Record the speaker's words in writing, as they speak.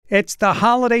It's the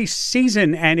holiday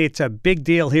season, and it's a big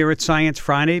deal here at Science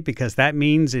Friday because that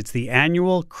means it's the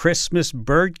annual Christmas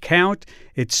bird count.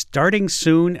 It's starting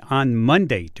soon on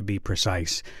Monday, to be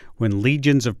precise, when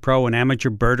legions of pro and amateur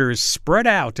birders spread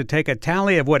out to take a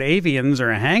tally of what avians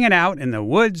are hanging out in the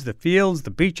woods, the fields,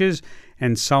 the beaches,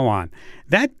 and so on.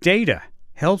 That data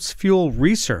helps fuel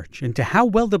research into how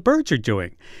well the birds are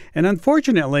doing. And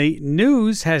unfortunately,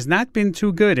 news has not been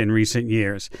too good in recent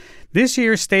years. This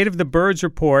year's State of the Birds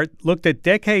report looked at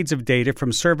decades of data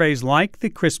from surveys like the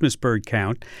Christmas bird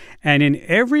count, and in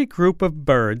every group of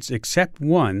birds except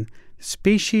one,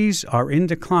 species are in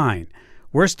decline.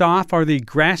 Worst off are the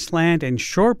grassland and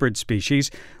shorebird species,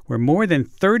 where more than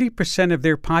 30% of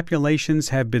their populations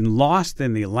have been lost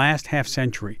in the last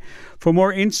half-century. For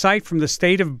more insight from the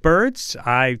state of birds,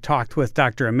 I talked with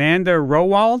Dr. Amanda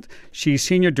Rowald. She's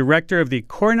Senior Director of the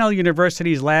Cornell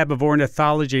University's Lab of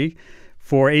Ornithology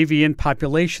for Avian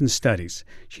Population Studies.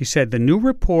 She said the new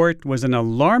report was an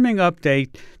alarming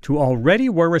update to already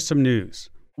worrisome news.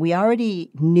 We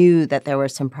already knew that there were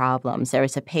some problems. There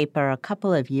was a paper a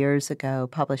couple of years ago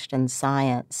published in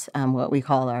Science, what we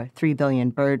call our 3 billion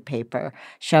bird paper,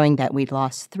 showing that we'd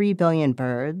lost 3 billion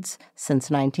birds since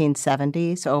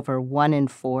 1970, so over 1 in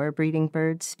 4 breeding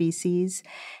bird species.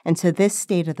 And so this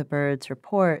State of the Birds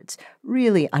report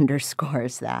really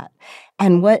underscores that.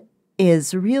 And what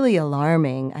is really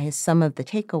alarming, some of the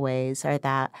takeaways are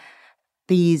that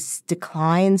these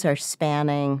declines are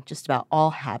spanning just about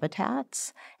all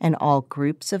habitats and all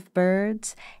groups of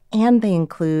birds, and they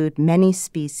include many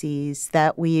species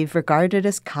that we've regarded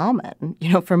as common,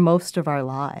 for most of our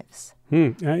lives.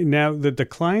 Now, the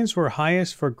declines were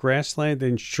highest for grassland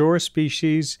and shore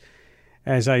species.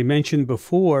 As I mentioned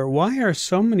before, why are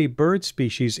so many bird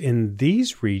species in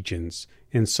these regions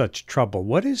in such trouble?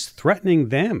 What is threatening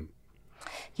them?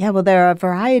 Yeah, well, there are a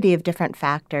variety of different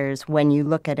factors when you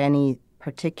look at any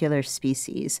particular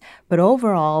species. But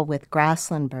overall, with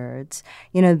grassland birds,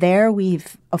 there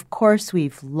we've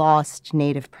lost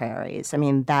native prairies.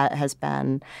 That has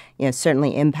been,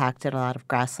 certainly impacted a lot of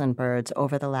grassland birds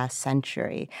over the last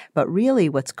century. But really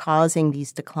what's causing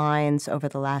these declines over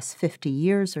the last 50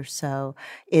 years or so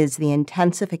is the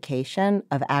intensification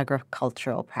of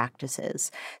agricultural practices.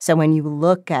 So when you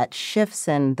look at shifts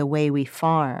in the way we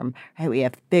farm, right, we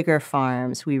have bigger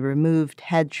farms, we removed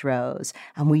hedgerows,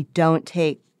 and we don't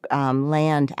take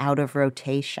land out of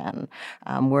rotation.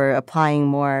 We're applying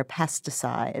more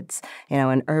pesticides,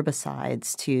 and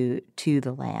herbicides to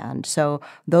the land. So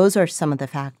those are some of the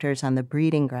factors on the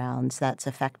breeding grounds that's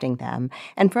affecting them.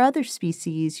 And for other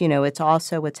species, it's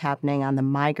also what's happening on the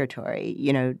migratory,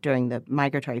 during the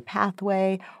migratory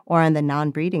pathway or on the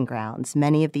non-breeding grounds.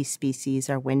 Many of these species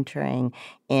are wintering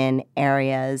in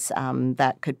areas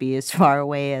that could be as far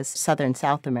away as southern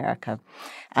South America.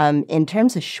 In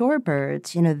terms of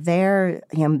shorebirds,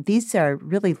 these are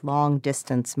really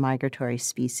long-distance migratory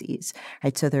species,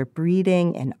 right? So they're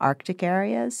breeding in Arctic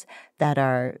areas that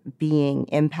are being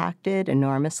impacted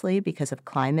enormously because of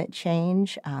climate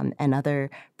change and other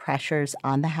pressures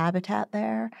on the habitat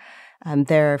there.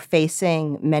 They're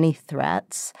facing many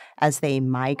threats as they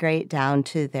migrate down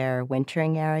to their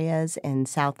wintering areas in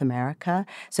South America.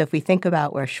 So if we think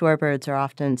about where shorebirds are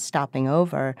often stopping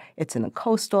over, it's in the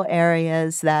coastal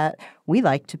areas that we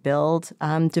like to build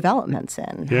developments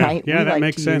in, right? Yeah, that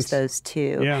makes sense. Use those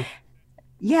too.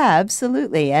 Yeah,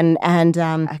 absolutely. And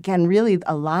again, really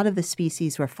a lot of the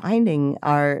species we're finding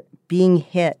are being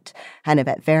hit kind of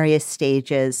at various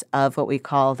stages of what we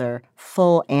call their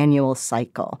full annual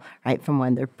cycle, right? From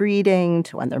when they're breeding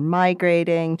to when they're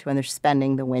migrating to when they're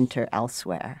spending the winter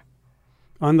elsewhere.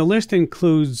 On the list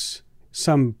includes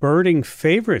some birding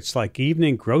favorites like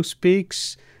evening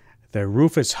grosbeaks, the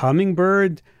rufous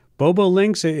hummingbird,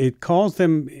 bobolinks. It calls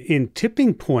them in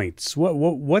tipping points.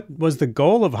 What was the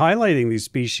goal of highlighting these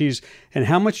species, and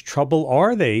how much trouble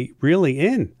are they really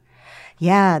in?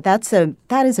 Yeah, that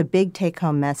is a big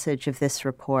take-home message of this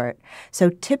report. So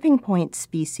tipping point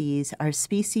species are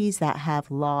species that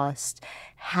have lost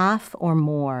half or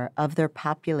more of their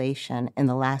population in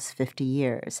the last 50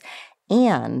 years,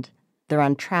 and they're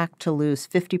on track to lose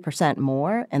 50%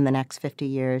 more in the next 50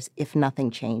 years if nothing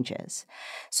changes.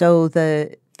 So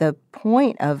the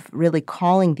point of really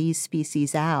calling these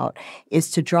species out is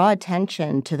to draw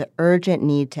attention to the urgent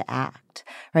need to act,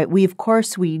 right? We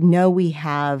know we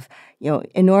have,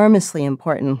 enormously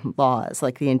important laws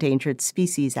like the Endangered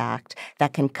Species Act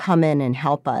that can come in and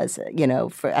help us,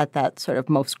 at that sort of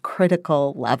most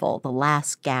critical level, the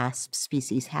last gasp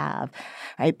species have,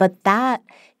 right? But that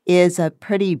is a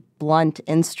pretty blunt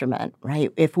instrument,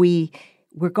 right? If we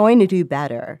we're going to do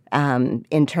better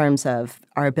in terms of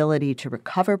our ability to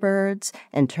recover birds,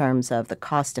 in terms of the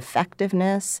cost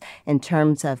effectiveness, in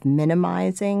terms of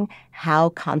minimizing how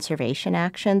conservation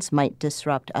actions might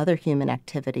disrupt other human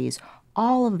activities.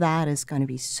 All of that is going to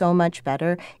be so much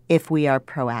better if we are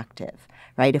proactive,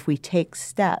 right? If we take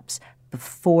steps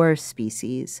before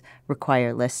species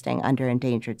require listing under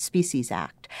Endangered Species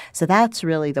Act. So that's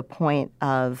really the point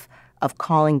of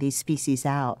calling these species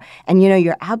out. And,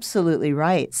 you're absolutely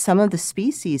right. Some of the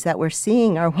species that we're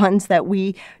seeing are ones that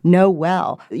we know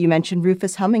well. You mentioned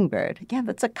Rufous hummingbird. Yeah,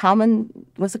 was a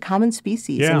common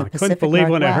species in the Pacific Northwest. I couldn't believe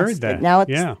when I heard that. Now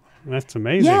that's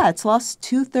amazing. Yeah, it's lost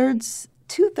two-thirds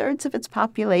of its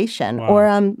population. Wow.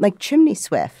 Or like chimney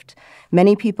swift.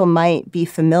 Many people might be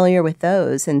familiar with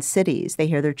those in cities. They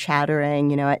hear their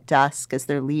chattering, at dusk as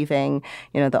they're leaving,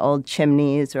 the old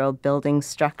chimneys or old building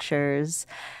structures.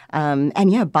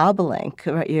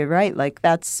 Bobolink, you're right. Like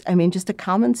that's, just a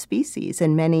common species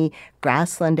in many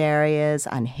grassland areas,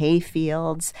 on hay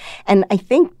fields. And I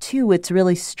think, too, what's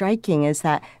really striking is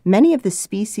that many of the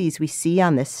species we see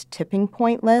on this tipping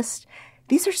point list,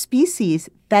 these are species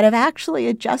that have actually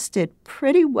adjusted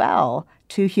pretty well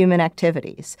to human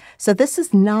activities. So this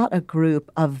is not a group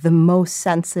of the most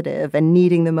sensitive and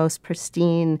needing the most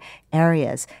pristine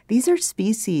areas. These are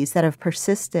species that have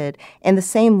persisted in the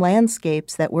same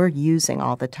landscapes that we're using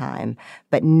all the time.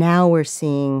 But now we're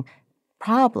seeing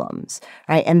problems,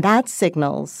 right? And that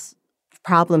signals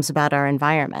problems about our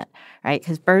environment, right?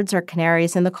 Because birds are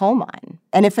canaries in the coal mine.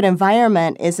 And if an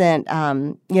environment isn't,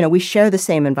 we share the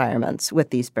same environments with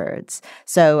these birds.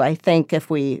 So I think if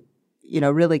we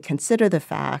really consider the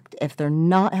fact if they're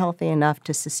not healthy enough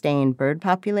to sustain bird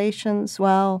populations,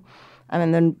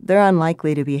 then they're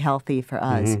unlikely to be healthy for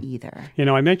us either.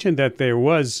 I mentioned that there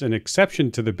was an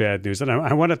exception to the bad news, and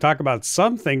I want to talk about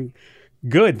something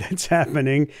good that's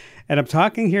happening. And I'm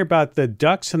talking here about the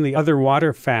ducks and the other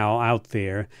waterfowl out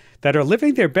there that are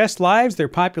living their best lives. Their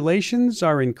populations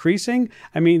are increasing.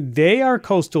 They are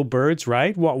coastal birds,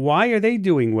 right? Why are they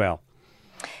doing well?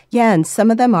 Yeah, and some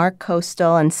of them are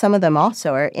coastal and some of them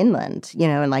also are inland,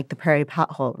 in like the prairie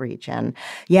pothole region.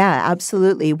 Yeah,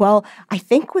 absolutely. Well, I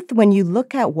think when you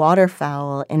look at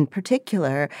waterfowl in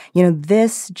particular,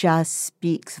 this just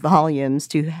speaks volumes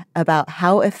about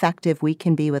how effective we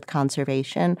can be with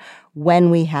conservation when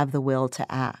we have the will to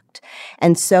act.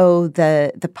 And so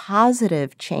the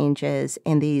positive changes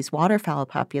in these waterfowl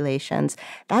populations,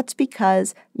 that's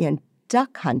because,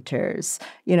 duck hunters,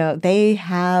 they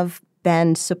have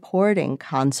been supporting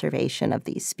conservation of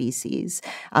these species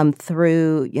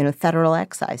through, federal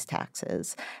excise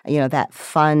taxes, that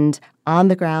fund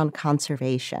on-the-ground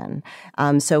conservation.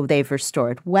 So they've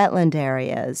restored wetland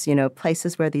areas,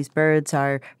 places where these birds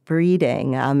are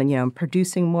breeding and,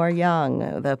 producing more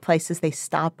young, the places they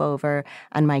stop over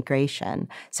on migration.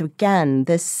 So again,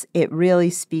 it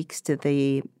really speaks to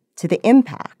the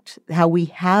impact, how we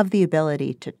have the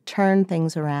ability to turn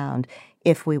things around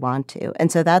if we want to.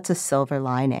 And so that's a silver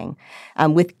lining.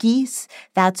 With geese,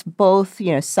 that's both,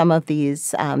 some of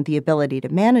these, the ability to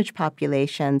manage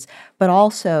populations, but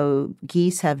also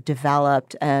geese have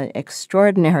developed an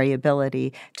extraordinary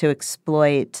ability to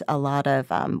exploit a lot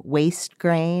of waste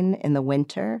grain in the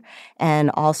winter and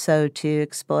also to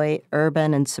exploit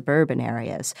urban and suburban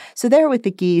areas. So there with the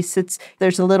geese,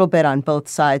 there's a little bit on both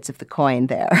sides of the coin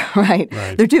there, right?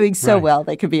 They're doing so well,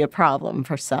 they could be a problem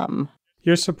for some.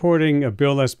 You're supporting a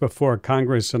bill that's before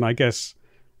Congress, and I guess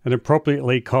an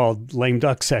appropriately called lame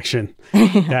duck section,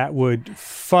 that would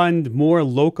fund more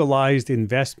localized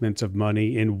investments of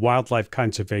money in wildlife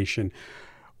conservation.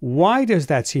 Why does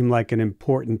that seem like an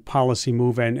important policy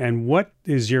move, and what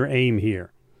is your aim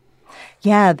here?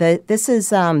 Yeah, this is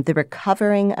the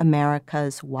Recovering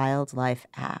America's Wildlife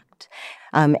Act.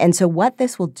 And so what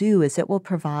this will do is it will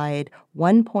provide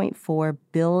 $1.4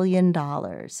 billion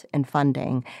in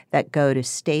funding that go to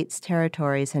states,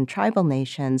 territories, and tribal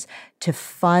nations to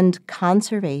fund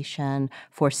conservation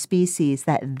for species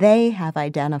that they have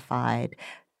identified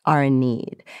are in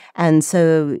need. And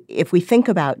so if we think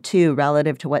about, too,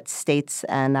 relative to what states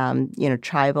and,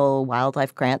 tribal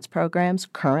wildlife grants programs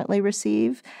currently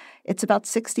receive, it's about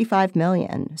 $65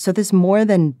 million. So this more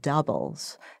than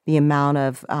doubles the amount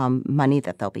of money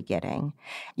that they'll be getting.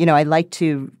 I like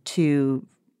to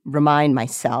remind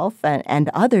myself and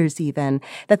others even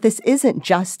that this isn't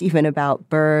just even about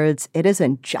birds. It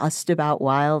isn't just about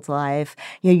wildlife.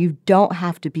 You don't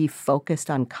have to be focused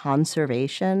on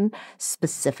conservation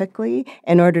specifically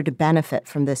in order to benefit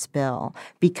from this bill,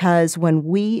 because when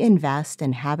we invest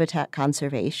in habitat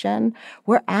conservation,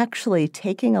 we're actually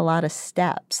taking a lot of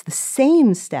steps, the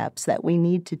same steps that we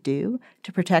need to do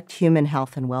to protect human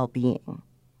health and well-being.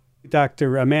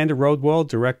 Dr. Amanda Rodwald,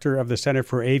 Director of the Center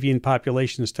for Avian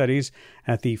Population Studies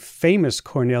at the famous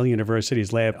Cornell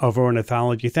University's Lab of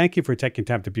Ornithology. Thank you for taking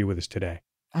time to be with us today.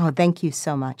 Oh, thank you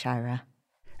so much, Ira.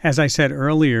 As I said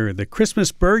earlier, the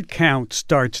Christmas bird count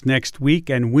starts next week,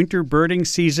 and winter birding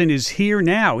season is here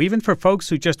now, even for folks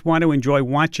who just want to enjoy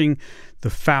watching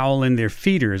the fowl in their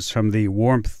feeders from the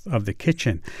warmth of the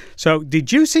kitchen. So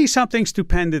did you see something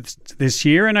stupendous this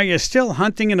year, and are you still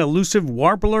hunting an elusive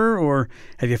warbler, or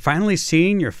have you finally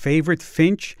seen your favorite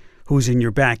finch who's in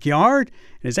your backyard?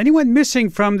 Is anyone missing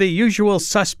from the usual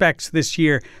suspects this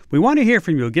year? We want to hear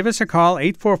from you. Give us a call,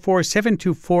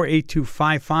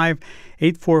 844-724-8255,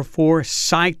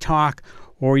 844-SciTalk,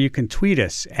 or you can tweet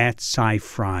us at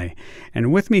SciFry.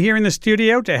 And with me here in the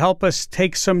studio to help us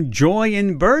take some joy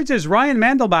in birds is Ryan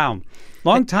Mandelbaum,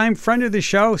 longtime friend of the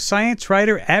show, science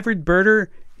writer, avid birder.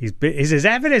 He's as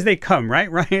avid as they come,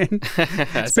 right, Ryan?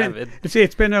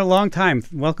 It's been a long time.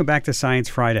 Welcome back to Science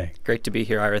Friday. Great to be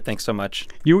here, Ira. Thanks so much.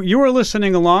 You were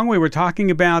listening along. We were talking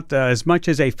about as much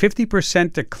as a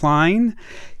 50% decline.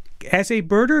 As a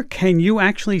birder, can you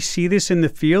actually see this in the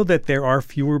field, that there are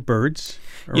fewer birds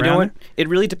around? You know what? It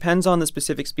really depends on the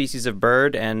specific species of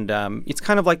bird, and it's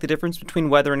kind of like the difference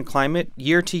between weather and climate.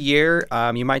 Year to year,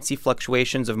 you might see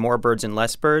fluctuations of more birds and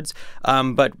less birds,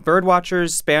 but bird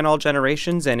watchers span all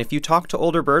generations, and if you talk to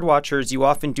older bird watchers, you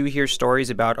often do hear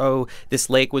stories about, oh, this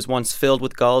lake was once filled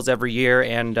with gulls every year,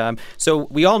 and so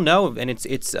we all know, and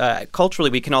it's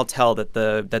culturally we can all tell that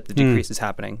the decrease is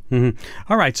happening. Mm-hmm.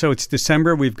 All right, so it's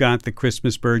December. We've got the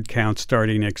Christmas bird count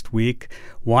starting next week.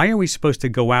 Why are we supposed to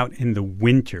go out in the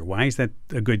winter? Why is that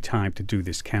a good time to do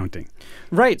this counting?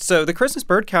 Right. So the Christmas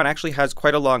bird count actually has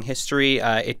quite a long history.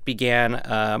 It began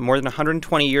more than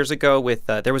 120 years ago with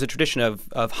there was a tradition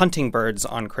of hunting birds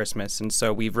on Christmas, and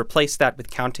so we've replaced that with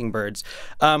counting birds.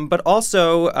 But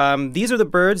also, these are the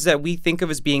birds that we think of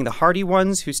as being the hardy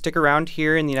ones who stick around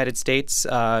here in the United States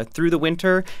through the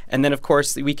winter, and then, of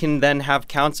course, we can then have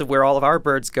counts of where all of our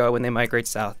birds go when they migrate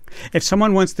south. If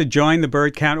someone wants to join the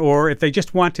bird count, or if they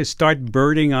just want to start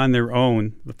birding on their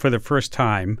own for the first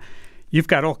time, you've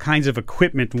got all kinds of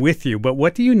equipment with you, but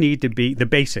what do you need to be the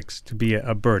basics to be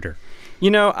a birder?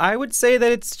 You know, I would say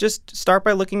that it's just start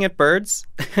by looking at birds.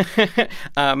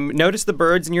 Notice the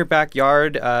birds in your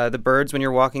backyard, the birds when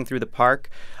you're walking through the park.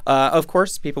 Of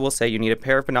course, people will say you need a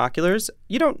pair of binoculars.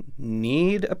 You don't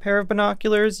need a pair of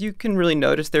binoculars. You can really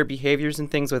notice their behaviors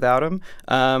and things without them.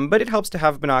 But it helps to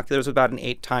have binoculars with about an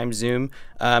 8-time zoom.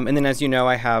 And then, as you know,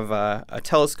 I have a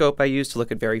telescope I use to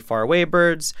look at very far away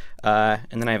birds. And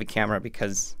then I have a camera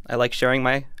because I like sharing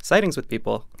my sightings with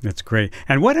people. That's great.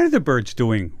 And what are the birds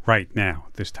doing right now,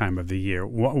 this time of the year?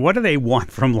 What do they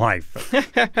want from life?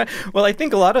 Well, I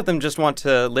think a lot of them just want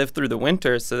to live through the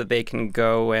winter so that they can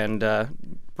go and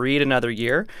breed another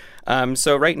year.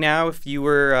 So right now, if you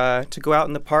were to go out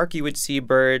in the park, you would see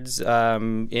birds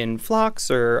in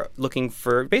flocks or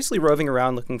basically roving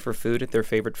around looking for food at their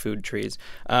favorite food trees.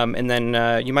 And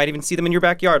then you might even see them in your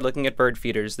backyard looking at bird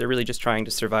feeders. They're really just trying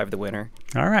to survive the winter.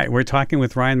 All right. We're talking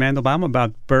with Ryan Mandelbaum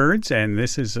about birds, and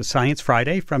this is a Science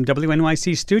Friday from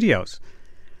WNYC Studios.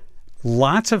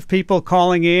 Lots of people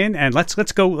calling in, and let's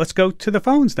go to the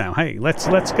phones now. Hey,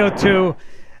 let's go to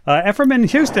Ephraim in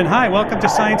Houston. Hi, welcome to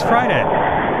Science Friday.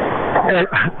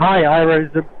 Hi,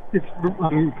 Ira.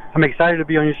 I'm excited to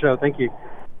be on your show. Thank you.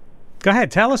 Go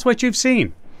ahead. Tell us what you've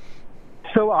seen.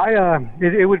 So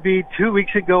it would be 2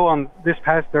 weeks ago on this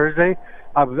past Thursday.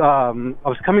 I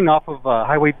was coming off of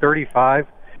Highway 35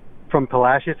 from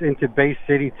Palacios into Bay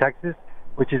City, Texas,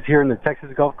 which is here in the Texas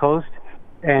Gulf Coast,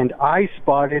 and I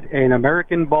spotted an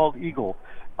American bald eagle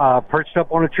perched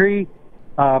up on a tree.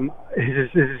 This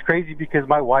is crazy because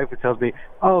my wife tells me,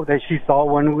 that she saw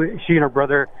one, she and her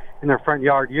brother in their front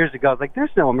yard years ago. I was like,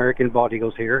 there's no American bald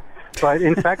eagles here. But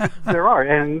in fact, there are.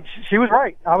 And she was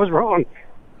right. I was wrong.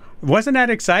 Wasn't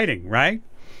that exciting, right?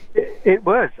 It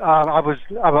was. I was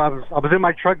in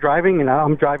my truck driving, and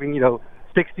I'm driving,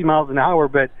 60 miles an hour,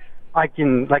 but I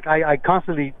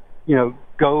constantly,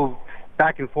 go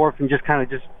back and forth and just kind of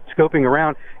just scoping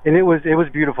around. And it was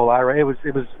beautiful, Ira. It was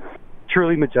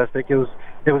truly majestic. It was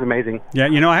amazing. Yeah,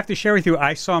 I have to share with you,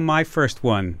 I saw my first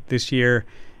one this year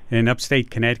in upstate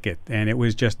Connecticut, and it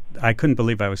was just, I couldn't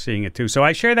believe I was seeing it too. So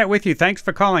I share that with you. Thanks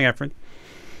for calling, Efren.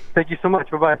 Thank you so much.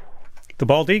 Bye-bye. The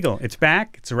bald eagle. It's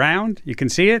back. It's around. You can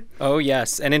see it. Oh,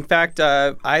 yes. And in fact,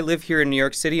 I live here in New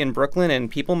York City in Brooklyn, and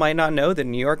people might not know that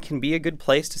New York can be a good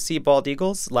place to see bald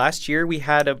eagles. Last year, we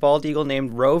had a bald eagle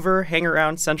named Rover hang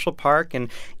around Central Park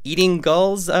and eating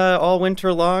gulls all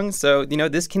winter long. So,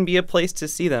 this can be a place to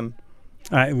see them.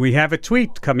 We have a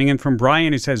tweet coming in from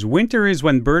Brian who says, winter is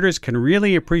when birders can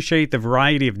really appreciate the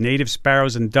variety of native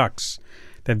sparrows and ducks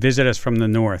that visit us from the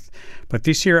north. But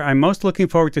this year, I'm most looking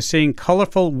forward to seeing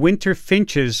colorful winter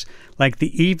finches like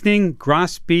the evening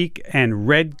grosbeak and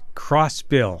red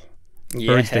crossbill.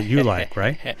 Birds that you like,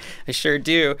 right? I sure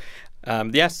do.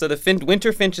 So the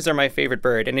winter finches are my favorite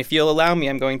bird. And if you'll allow me,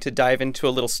 I'm going to dive into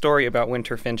a little story about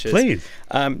winter finches. Please.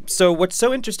 So what's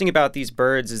so interesting about these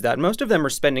birds is that most of them are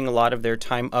spending a lot of their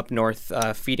time up north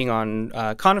feeding on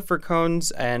conifer cones.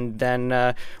 And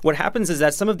then what happens is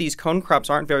that some of these cone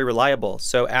crops aren't very reliable.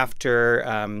 So after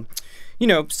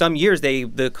some years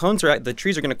the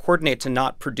trees are going to coordinate to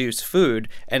not produce food,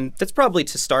 and that's probably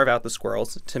to starve out the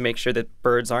squirrels, to make sure that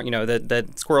birds aren't,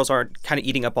 that squirrels aren't kind of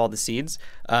eating up all the seeds.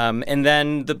 And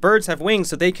then the birds have wings,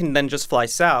 so they can then just fly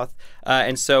south.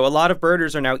 And so a lot of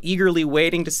birders are now eagerly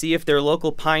waiting to see if their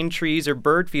local pine trees or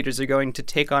bird feeders are going to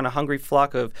take on a hungry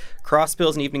flock of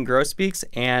crossbills and evening grosbeaks.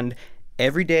 And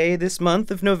every day this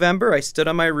month of November, I stood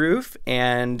on my roof,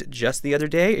 and just the other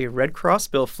day, a red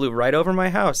crossbill flew right over my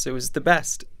house. It was the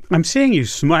best. I'm seeing you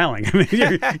smiling. I mean,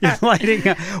 you're lighting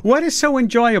up. What is so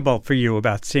enjoyable for you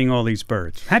about seeing all these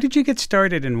birds? How did you get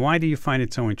started, and why do you find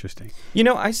it so interesting?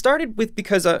 I started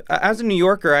because as a New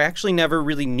Yorker, I actually never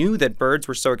really knew that birds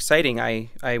were so exciting. I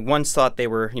once thought they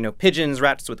were, pigeons,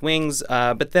 rats with wings.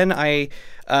 But then I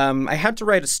had to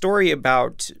write a story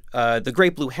about the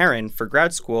great blue heron for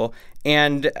grad school.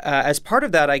 And as part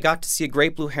of that, I got to see a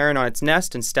great blue heron on its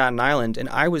nest in Staten Island, and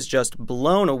I was just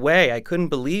blown away. I couldn't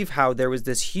believe how there was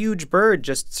this huge bird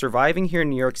just surviving here in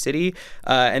New York City.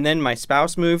 And then my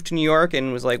spouse moved to New York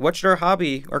and was like, what should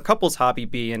our couple's hobby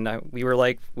be? And we were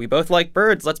like, we both like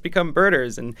birds. Let's become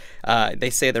birders. And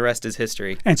they say the rest is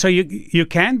history. And so you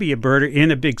can be a birder in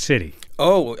a big city.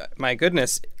 Oh, my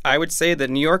goodness. I would say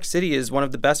that New York City is one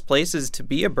of the best places to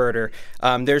be a birder.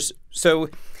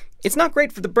 It's not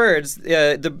great for the birds.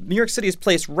 The New York City is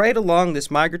placed right along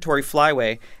this migratory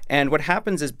flyway, and what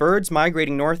happens is birds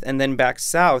migrating north and then back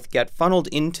south get funneled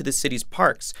into the city's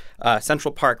parks,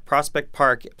 Central Park, Prospect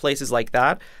Park, places like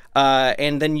that,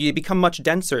 and then you become much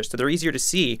denser, so they're easier to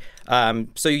see.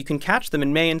 So you can catch them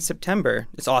in May and September.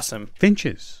 It's awesome.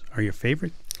 Finches are your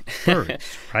favorite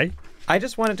birds, right? I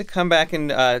just wanted to come back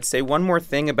and say one more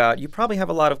thing about, you probably have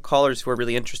a lot of callers who are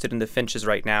really interested in the finches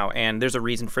right now, and there's a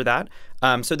reason for that.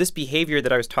 So this behavior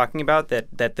that I was talking about,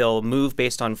 that they'll move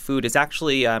based on food, is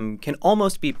actually can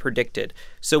almost be predicted.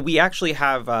 So we actually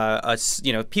have,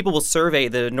 people will survey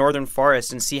the northern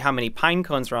forest and see how many pine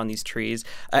cones are on these trees,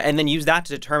 and then use that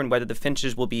to determine whether the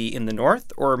finches will be in the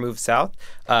north or move south.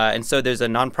 And so there's a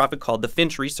nonprofit called the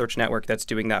Finch Research Network that's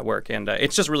doing that work, and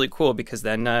it's just really cool because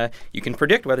then you can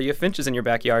predict whether you have finches in your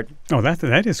backyard. Oh,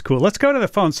 that is cool. Let's go to the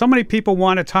phone. So many people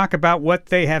want to talk about what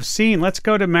they have seen. Let's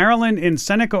go to Marilyn in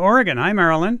Seneca, Oregon. Hi,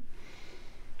 Marilyn.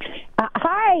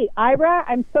 Hi, Ira.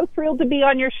 I'm so thrilled to be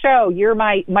on your show. You're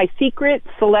my secret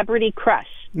celebrity crush.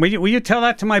 Will you tell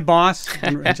that to my boss?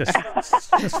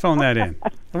 Just phone that in.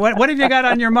 What have you got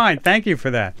on your mind? Thank you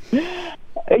for that.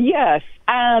 Yes.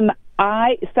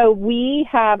 So we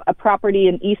have a property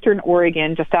in eastern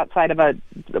Oregon, just outside of a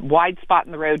wide spot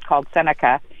in the road called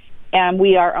Seneca, and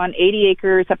we are on 80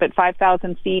 acres up at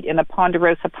 5,000 feet in a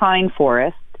ponderosa pine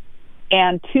forest.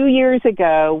 And 2 years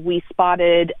ago, we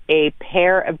spotted a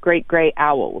pair of great gray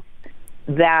owls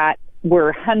that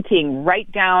were hunting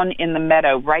right down in the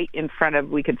meadow, right in front of,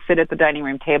 we could sit at the dining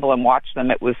room table and watch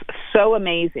them. It was so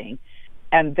amazing.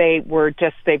 And they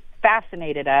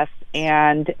fascinated us,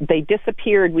 and they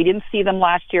disappeared. We didn't see them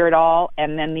last year at all.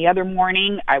 And then the other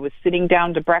morning, I was sitting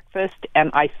down to breakfast, and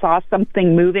I saw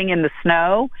something moving in the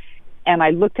snow. And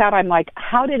I looked out, I'm like,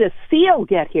 how did a seal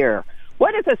get here?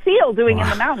 What is a seal doing in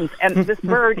the mountains? And this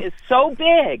bird is so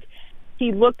big.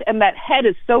 He looked, and that head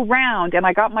is so round. And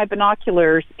I got my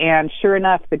binoculars, and sure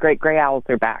enough, the great gray owls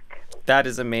are back. That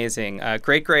is amazing.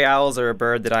 Great gray owls are a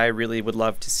bird that I really would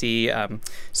love to see.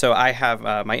 So I have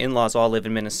my in-laws all live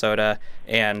in Minnesota,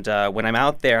 and when I'm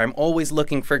out there, I'm always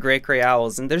looking for great gray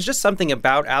owls. And there's just something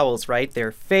about owls, right?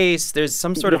 Their face, there's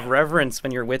some sort of reverence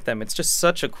when you're with them. It's just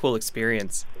such a cool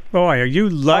experience. Boy, are you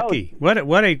lucky. What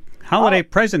a holiday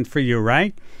present for you,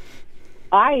 right?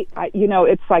 I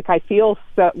it's like I feel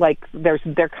so like they're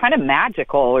kind of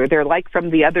magical, or they're like from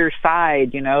the other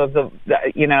side, of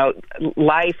the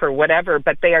life or whatever.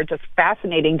 But they are just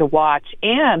fascinating to watch,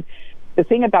 and the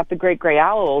thing about the great gray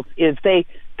owls is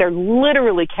they're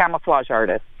literally camouflage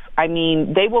artists. I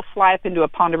mean, they will fly up into a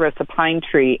ponderosa pine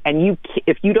tree, and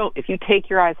if you take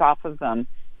your eyes off of them,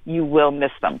 you will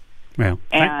miss them. Well,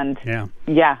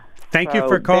 yeah. Thank you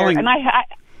for calling. And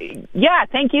yeah,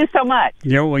 thank you so much.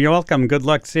 You're welcome. Good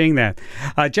luck seeing that.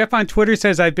 Jeff on Twitter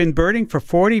says, I've been birding for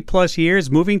 40 plus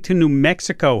years. Moving to New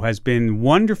Mexico has been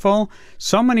wonderful.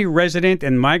 So many resident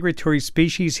and migratory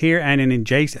species here and in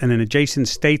adjacent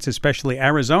states, especially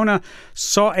Arizona.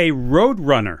 Saw a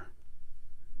roadrunner.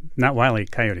 Not Wile E.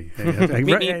 Coyote.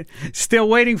 Still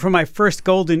waiting for my first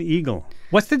golden eagle.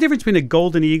 What's the difference between a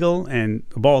golden eagle and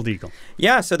a bald eagle?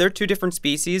 Yeah, so they're two different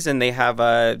species, and they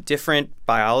have different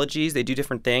biologies. They do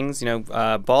different things.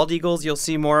 Bald eagles you'll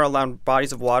see more around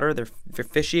bodies of water. They're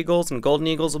fish eagles, and golden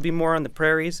eagles will be more on the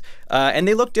prairies. And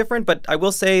they look different, but I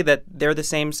will say that they're the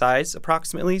same size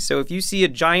approximately. So if you see a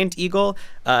giant eagle,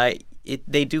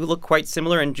 they do look quite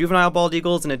similar, and juvenile bald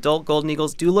eagles and adult golden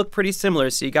eagles do look pretty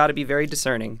similar, so you got to be very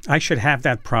discerning. I should have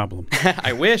that problem.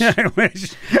 I wish. I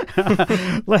wish.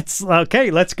 Let's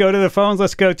go to the phones.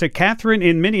 Let's go to Catherine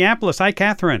in Minneapolis. Hi,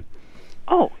 Catherine.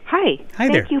 Oh, hi. Hi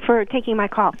there. Thank you for taking my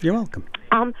call. You're welcome.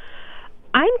 I'm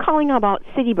calling about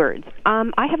city birds.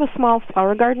 I have a small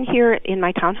flower garden here in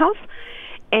my townhouse,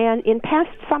 and in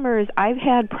past summers, I've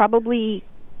had probably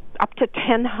up to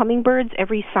 10 hummingbirds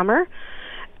every summer.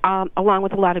 Along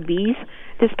with a lot of bees.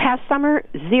 This past summer,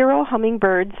 0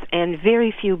 hummingbirds and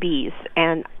very few bees.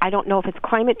 And I don't know if it's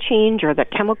climate change or the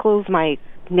chemicals my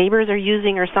neighbors are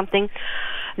using or something.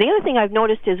 The other thing I've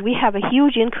noticed is we have a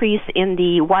huge increase in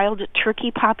the wild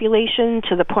turkey population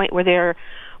to the point where they're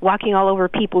walking all over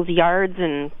people's yards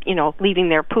and, leaving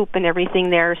their poop and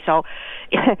everything there. So,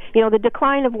 the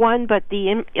decline of one, but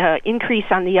the increase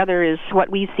on the other is what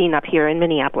we've seen up here in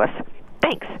Minneapolis.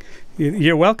 Thanks.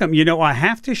 You're welcome. I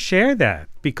have to share that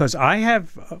because I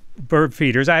have bird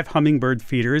feeders. I have hummingbird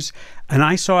feeders, and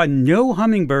I saw no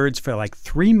hummingbirds for like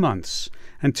 3 months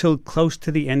until close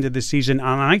to the end of the season. And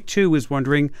I, too, was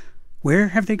wondering, where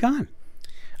have they gone?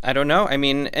 I don't know. I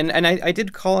mean, and I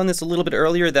did call on this a little bit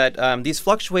earlier that these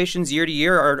fluctuations year to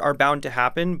year are bound to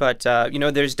happen. But,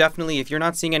 there's definitely, if you're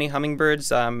not seeing any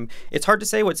hummingbirds, it's hard to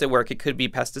say what's at work. It could be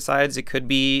pesticides.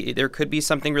 There could be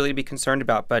something really to be concerned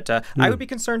about. But I would be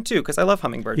concerned, too, because I love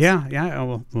hummingbirds. Yeah.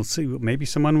 Well, we'll see. Maybe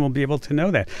someone will be able to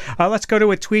know that. Let's go to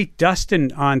a tweet.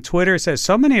 Dustin on Twitter says,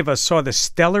 so many of us saw the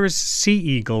Steller's sea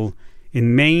eagle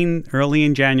in Maine early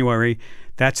in January.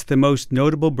 That's the most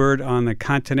notable bird on the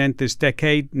continent this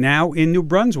decade, now in New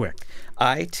Brunswick.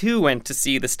 I, too, went to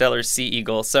see the Steller's sea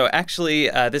eagle. So, actually,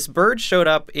 this bird showed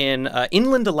up in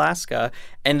inland Alaska,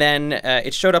 and then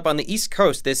it showed up on the East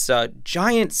Coast, this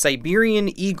giant Siberian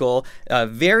eagle,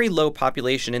 very low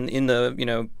population in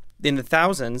the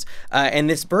thousands. And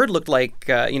this bird looked like,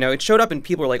 it showed up and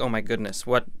people were like, oh, my goodness,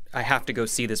 I have to go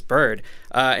see this bird.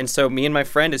 And so me and my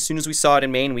friend, as soon as we saw it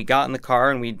in Maine, we got in the car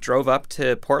and we drove up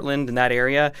to Portland in that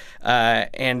area.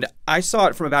 And I saw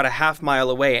it from about a half mile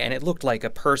away, and it looked like a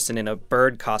person in a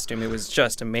bird costume. It was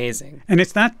just amazing. And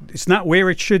it's not where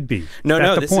it should be.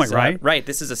 That's the point, right? Right.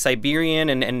 This is a Siberian,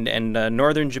 and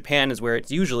northern Japan is where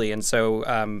it's usually. And so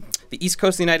the East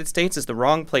Coast of the United States is the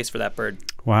wrong place for that bird.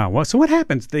 Wow. Well, so what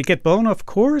happens? They get blown off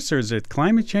course, or is it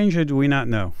climate change, or do we not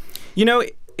know?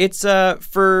 It's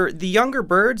for the younger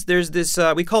birds, there's this,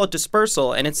 we call it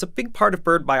dispersal, and it's a big part of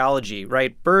bird biology,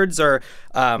 right? Birds are,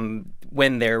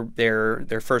 when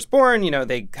they're first born,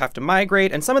 they have to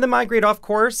migrate, and some of them migrate off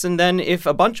course, and then if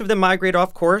a bunch of them migrate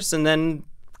off course and then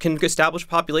can establish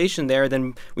population there,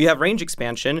 then we have range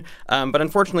expansion. But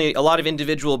unfortunately, a lot of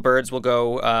individual birds will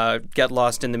go get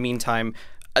lost in the meantime.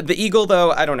 The eagle,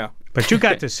 though, I don't know. But you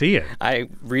got to see it.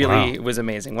 It was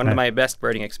amazing. One of my best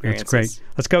birding experiences. That's great.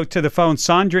 Let's go to the phone.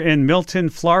 Sandra in Milton,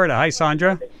 Florida. Hi,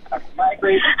 Sandra.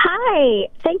 Hi.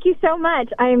 Thank you so much.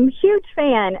 I'm a huge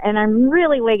fan, and I'm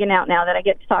really wigging out now that I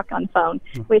get to talk on phone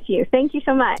with you. Thank you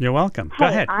so much. You're welcome. Go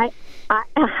ahead.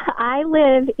 I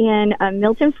live in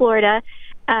Milton, Florida,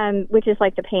 which is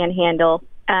like the Panhandle,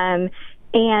 and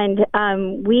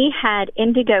we had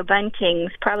indigo buntings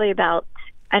probably about,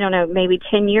 I don't know, maybe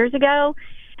 10 years ago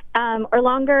or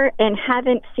longer, and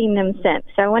haven't seen them since.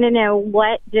 So I want to know,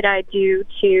 what did I do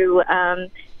to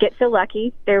get so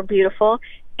lucky? They're beautiful.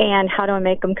 And how do I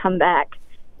make them come back?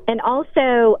 And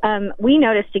also, we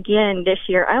noticed again this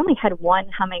year, I only had one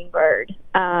hummingbird.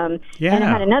 And I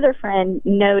had another friend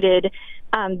noted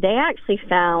they actually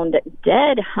found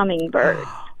dead hummingbirds.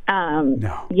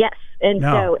 No. Yes. And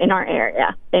No. so in our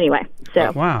area, anyway.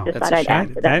 So Wow. just That's thought a I'd shame.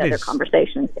 add to that other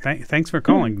conversation. Thanks for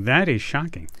calling. That is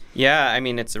shocking. Yeah, I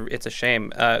mean, it's a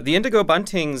shame. The indigo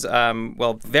buntings,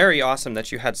 well, very awesome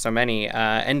that you had so many.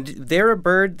 And they're a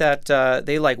bird that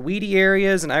they like weedy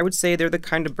areas, and I would say they're the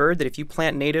kind of bird that if you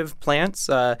plant native plants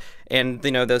and,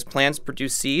 those plants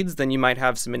produce seeds, then you might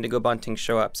have some indigo buntings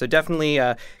show up. So definitely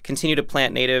continue to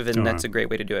plant native, and that's a great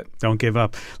way to do it. Don't give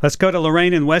up. Let's go to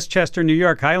Lorraine in Westchester, New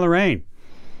York. Hi, Lorraine.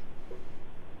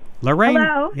 Lorraine.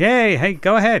 Hello. Yay. Hey,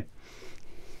 go ahead.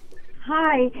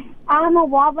 Hi, I'm a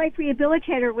wildlife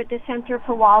rehabilitator with the Center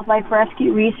for Wildlife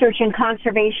Rescue Research and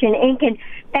Conservation, Inc. And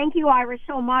thank you, Ira,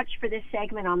 so much for this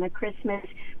segment on the Christmas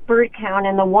bird count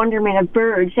and the wonderment of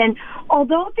birds. And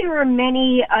although there are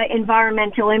many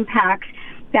environmental impacts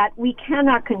that we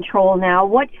cannot control now,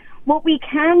 what we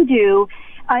can do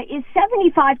is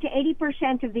 75 to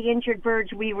 80% of the injured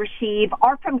birds we receive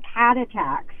are from cat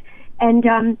attacks.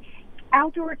 And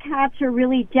outdoor cats are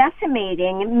really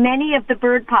decimating many of the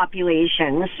bird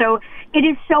populations. So it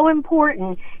is so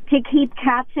important to keep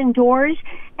cats indoors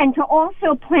and to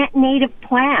also plant native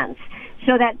plants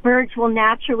so that birds will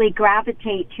naturally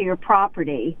gravitate to your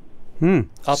property.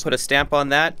 I'll put a stamp on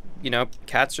that.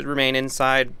 Cats should remain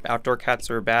inside. Outdoor cats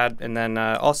are bad. And then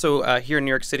also here in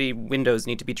New York City, windows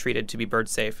need to be treated to be bird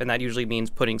safe. And that usually means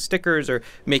putting stickers or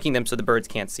making them so the birds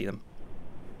can't see them.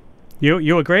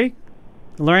 You agree,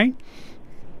 Lorraine?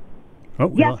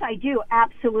 Oh, Yes, I do.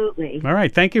 Absolutely. All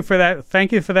right. Thank you for that.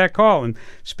 Thank you for that call. And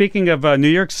speaking of New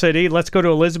York City, let's go to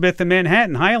Elizabeth in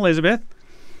Manhattan. Hi, Elizabeth.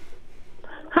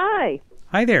 Hi.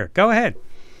 Hi there. Go ahead.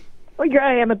 Well,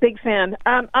 I am a big fan.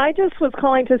 I just was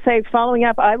calling to say, following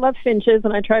up, I love finches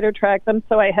and I try to attract them,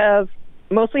 so I have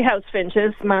mostly house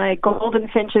finches. My golden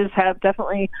finches have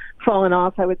definitely fallen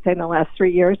off, I would say, in the last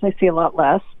 3 years. I see a lot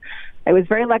less. I was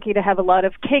very lucky to have a lot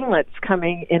of kinglets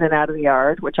coming in and out of the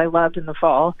yard, which I loved in the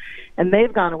fall, and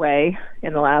they've gone away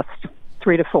in the last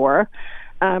 3 to 4.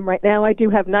 Right now I do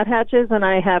have nuthatches, and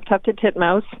I have tufted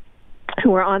titmouse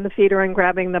who are on the feeder and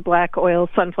grabbing the black oil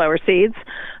sunflower seeds.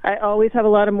 I always have a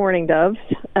lot of mourning doves,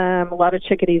 a lot of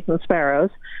chickadees and sparrows.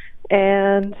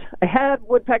 And I had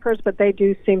woodpeckers, but they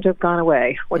do seem to have gone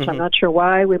away, which I'm not sure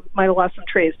why. We might have lost some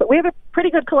trees. But we have a pretty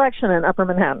good collection in Upper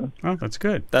Manhattan. Oh, that's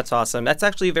good. That's awesome. That's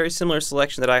actually a very similar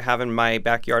selection that I have in my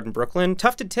backyard in Brooklyn.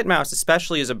 Tufted titmouse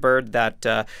especially is a bird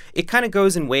that it kind of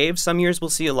goes in waves. Some years we'll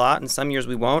see a lot and some years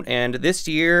we won't. And this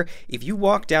year, if you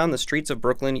walk down the streets of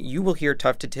Brooklyn, you will hear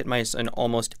tufted titmice in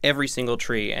almost every single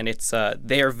tree. And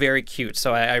they are very cute.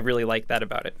 So I really like that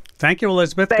about it. Thank you,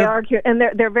 Elizabeth. They are cute, and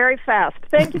they're very fast.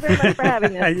 Thank you very much for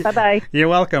having us. Bye-bye. You're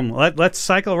welcome. Let's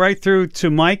cycle right through to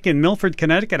Mike in Milford,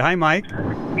 Connecticut. Hi, Mike.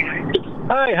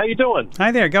 Hi, how you doing?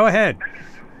 Hi there. Go ahead.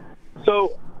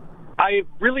 So I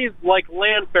really like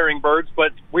land-faring birds,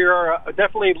 but we are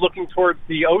definitely looking towards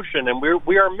the ocean, and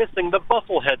we are missing the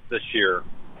buffleheads this year.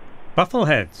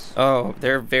 Buffleheads. Oh,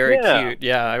 they're very cute.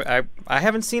 Yeah, I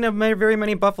haven't seen very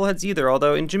many buffleheads either,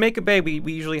 although in Jamaica Bay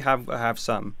we usually have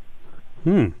some.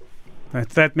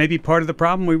 That may be part of the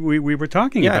problem we were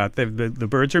talking about. The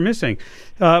birds are missing.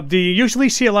 Do you usually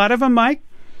see a lot of them, Mike?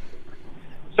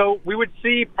 So we would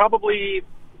see probably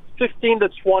 15 to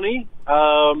 20.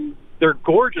 They're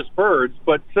gorgeous birds,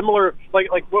 but similar, like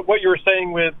what you were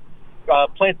saying with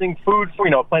planting food,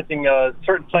 planting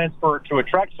certain plants to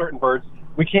attract certain birds.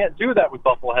 We can't do that with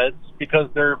buffleheads because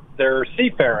they're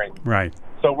seafaring. Right.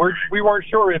 So we weren't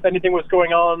sure if anything was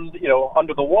going on,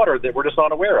 under the water that we're just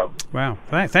not aware of. Wow.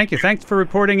 Thank you. Thanks for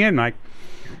reporting in, Mike.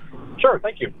 Sure.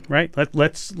 Thank you. Right.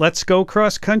 Let's go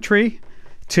cross country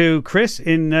to Chris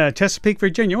in Chesapeake,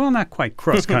 Virginia. Well, not quite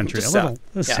cross country. Just a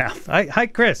little south. Hi,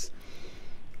 Chris.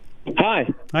 Hi.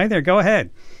 Hi there. Go ahead.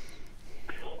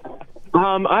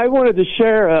 I wanted to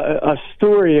share a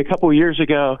story. A couple years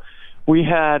ago, we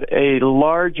had a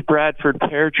large Bradford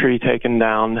pear tree taken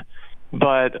down,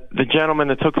 but the gentleman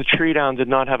that took the tree down did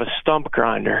not have a stump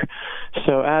grinder.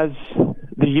 So as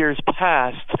the years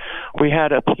passed, we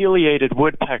had a pileated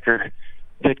woodpecker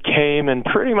that came and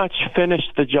pretty much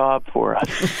finished the job for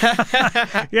us.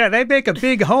 Yeah, they make a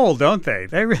big hole, don't they?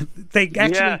 They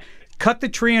actually cut the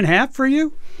tree in half for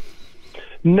you?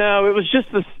 No, it was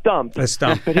just the stump. The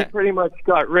stump. But he pretty much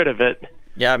got rid of it.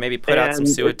 Yeah, maybe put out some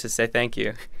suet to say thank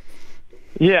you.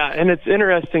 Yeah, and it's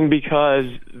interesting because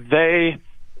they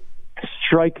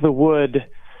strike the wood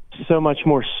so much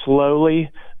more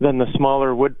slowly than the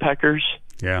smaller woodpeckers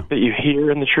that you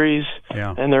hear in the trees.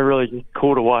 Yeah. And they're really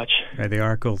cool to watch. Yeah, they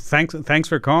are cool. Thanks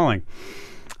for calling.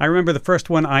 I remember the first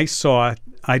one I saw,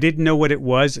 I didn't know what it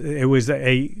was. It was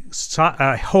a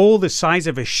hole the size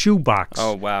of a shoebox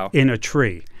in a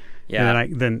tree. Yeah.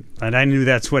 And I knew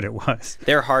that's what it was.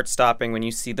 They're heart-stopping when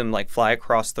you see them like fly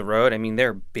across the road. I mean,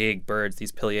 they're big birds,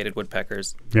 these pileated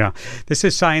woodpeckers. Yeah. This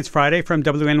is Science Friday from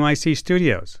WNYC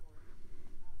Studios.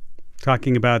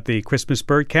 Talking about the Christmas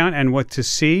bird count and what to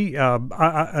see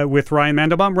with Ryan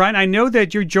Mandelbaum. Ryan, I know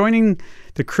that you're joining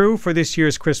the crew for this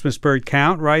year's Christmas bird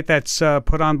count, right? That's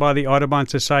put on by the Audubon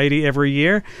Society every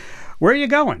year. Where are you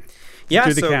going? Yeah,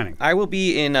 do the so counting? I will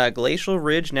be in Glacial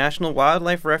Ridge National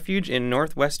Wildlife Refuge in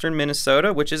northwestern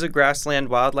Minnesota, which is a grassland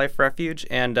wildlife refuge,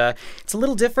 and it's a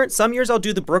little different. Some years I'll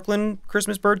do the Brooklyn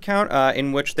Christmas bird count,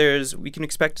 in which we can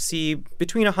expect to see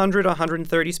between 100 and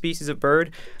 130 species of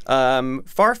bird.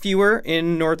 Far fewer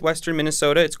in northwestern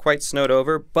Minnesota. It's quite snowed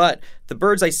over, but the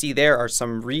birds I see there are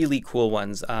some really cool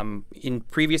ones. In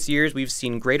previous years, we've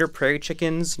seen greater prairie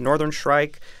chickens, northern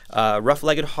shrike,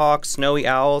 rough-legged hawk, snowy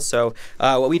owl. So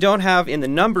what we don't have in the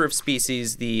number of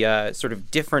species, the sort of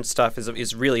different stuff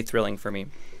is really thrilling for me.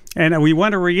 And we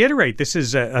want to reiterate, this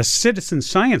is a citizen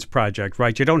science project,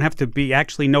 right? You don't have to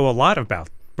actually know a lot about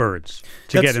birds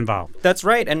to get involved. That's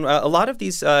right. And a lot of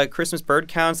these Christmas bird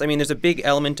counts, I mean, there's a big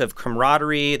element of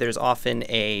camaraderie. There's often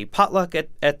a potluck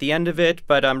at the end of it.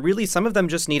 But really, some of them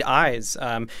just need eyes.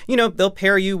 They'll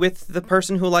pair you with the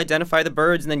person who will identify the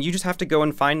birds, and then you just have to go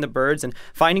and find the birds. And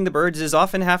finding the birds is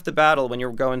often half the battle when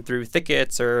you're going through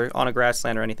thickets or on a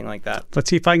grassland or anything like that. Let's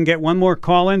see if I can get one more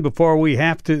call in before we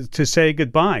have to say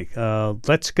goodbye.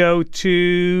 Let's go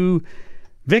to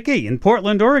Vicky in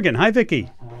Portland, Oregon. Hi,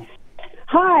 Vicky.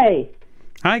 Hi.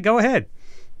 Hi, go ahead.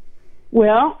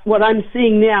 Well, what I'm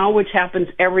seeing now, which happens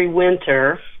every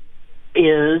winter,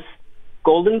 is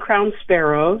golden crowned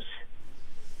sparrows,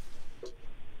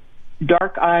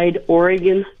 dark-eyed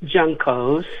Oregon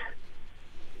juncos,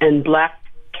 and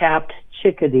black-capped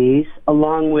chickadees,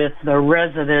 along with the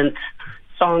resident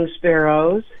song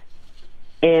sparrows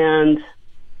and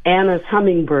Anna's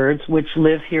hummingbirds, which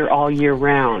live here all year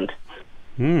round.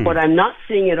 What I'm not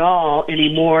seeing at all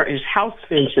anymore is house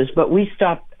finches, but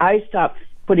I stopped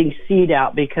putting seed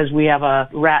out because we have a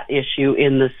rat issue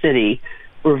in the city.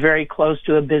 We're very close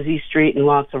to a busy street and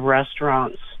lots of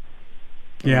restaurants.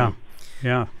 Yeah.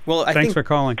 Yeah. Well, Thanks for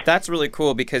calling. That's really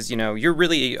cool because, you're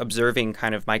really observing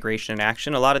kind of migration in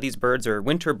action. A lot of these birds are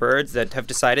winter birds that have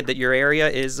decided that your area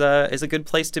is a good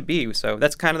place to be. So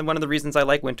that's kind of one of the reasons I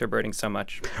like winter birding so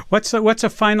much. What's a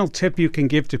final tip you can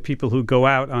give to people who go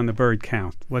out on the bird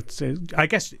count? I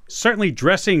guess certainly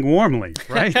dressing warmly,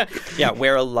 right? Yeah,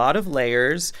 wear a lot of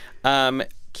layers.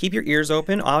 Keep your ears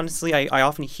open. Honestly, I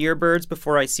often hear birds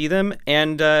before I see them.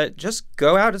 And just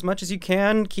go out as much as you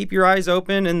can. Keep your eyes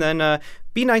open and then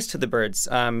be nice to the birds.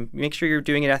 Make sure you're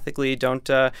doing it ethically. Don't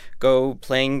go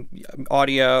playing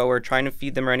audio or trying to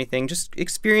feed them or anything. Just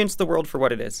experience the world for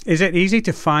what it is. Is it easy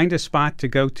to find a spot to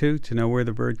go to know where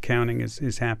the bird counting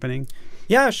is happening?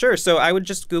 Yeah, sure. So I would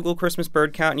just Google Christmas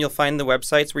bird count and you'll find the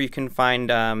websites where you can find,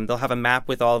 they'll have a map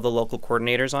with all of the local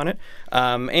coordinators on it.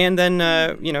 And then,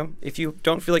 if you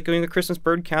don't feel like doing the Christmas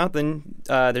bird count, then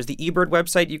there's the eBird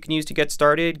website you can use to get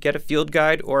started, get a field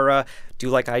guide, or do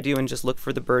like I do and just look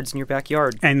for the birds in your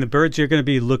backyard. And the birds you're going to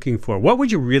be looking for. What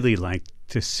would you really like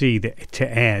to see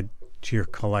to add to your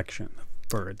collection of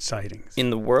bird sightings? In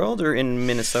the world or in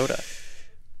Minnesota?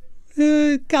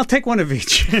 I'll take one of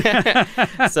each.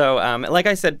 So, like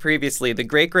I said previously, the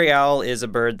great gray owl is a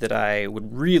bird that I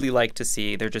would really like to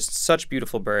see. They're just such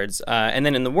beautiful birds. And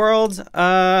then in the world,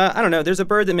 I don't know, there's a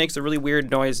bird that makes a really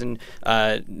weird noise in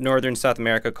northern South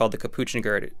America called the capuchin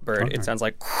bird. Okay. It sounds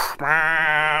like...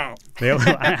 I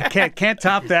can't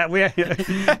top that.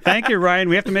 Thank you, Ryan.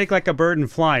 We have to make like a bird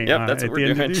and fly yep, that's what at we're the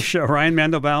end doing. of the show. Ryan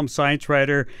Mandelbaum, science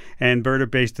writer and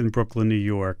birder based in Brooklyn, New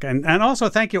York. And also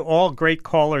thank you all great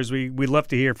callers. We'd love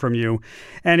to hear from you.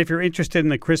 And if you're interested in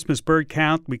the Christmas bird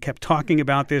count, we kept talking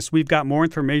about this. We've got more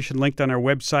information linked on our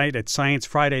website at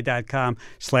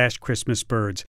sciencefriday.com/ChristmasBirds.